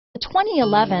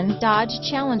2011 Dodge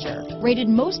Challenger, rated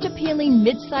most appealing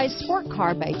midsize sport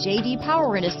car by J.D.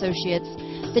 Power and Associates,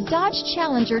 the Dodge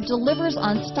Challenger delivers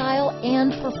on style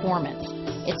and performance.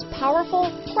 It's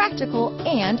powerful, practical,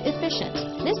 and efficient.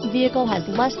 This vehicle has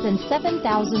less than 7,000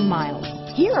 miles.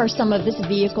 Here are some of this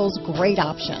vehicle's great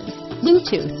options: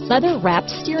 Bluetooth, leather-wrapped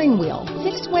steering wheel,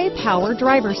 6-way power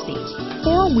driver seat,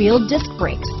 4-wheel disc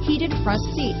brakes, heated front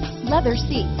seats, leather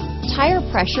seats, tire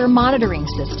pressure monitoring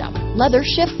system, leather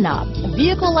shift knob. A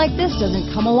vehicle like this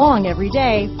doesn't come along every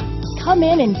day. Come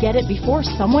in and get it before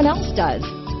someone else does.